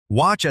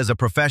Watch as a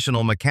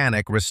professional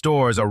mechanic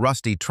restores a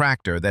rusty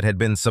tractor that had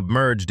been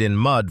submerged in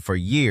mud for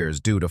years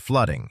due to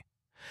flooding.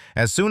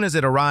 As soon as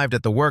it arrived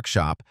at the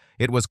workshop,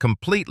 it was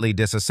completely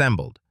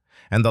disassembled,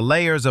 and the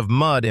layers of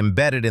mud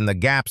embedded in the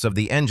gaps of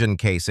the engine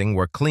casing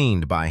were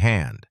cleaned by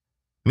hand.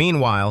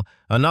 Meanwhile,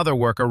 another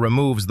worker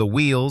removes the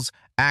wheels,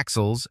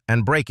 axles,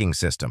 and braking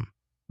system.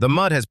 The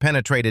mud has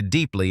penetrated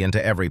deeply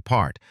into every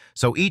part,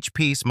 so each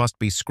piece must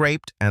be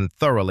scraped and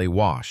thoroughly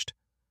washed.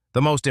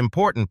 The most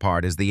important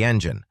part is the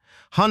engine.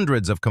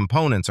 Hundreds of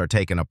components are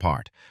taken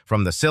apart,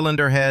 from the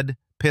cylinder head,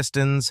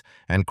 pistons,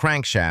 and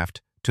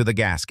crankshaft to the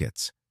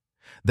gaskets.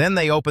 Then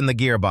they open the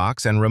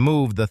gearbox and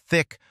remove the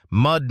thick,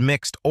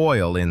 mud-mixed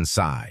oil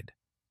inside.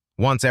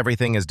 Once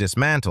everything is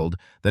dismantled,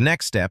 the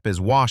next step is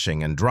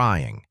washing and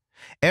drying.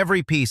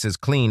 Every piece is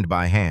cleaned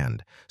by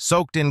hand,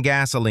 soaked in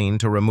gasoline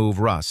to remove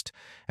rust,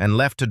 and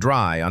left to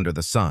dry under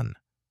the sun.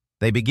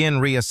 They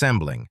begin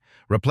reassembling,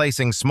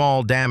 replacing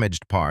small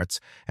damaged parts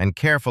and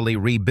carefully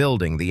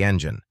rebuilding the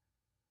engine.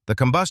 The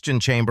combustion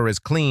chamber is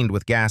cleaned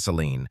with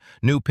gasoline,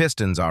 new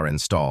pistons are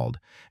installed,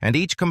 and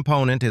each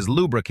component is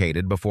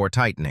lubricated before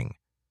tightening.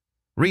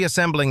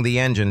 Reassembling the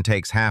engine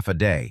takes half a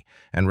day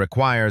and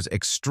requires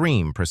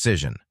extreme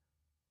precision.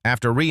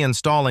 After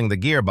reinstalling the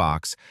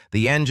gearbox,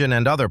 the engine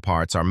and other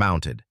parts are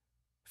mounted.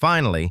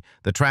 Finally,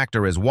 the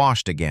tractor is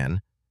washed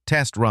again,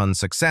 test run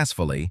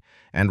successfully,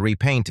 and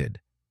repainted,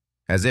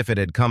 as if it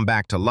had come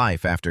back to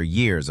life after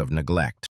years of neglect.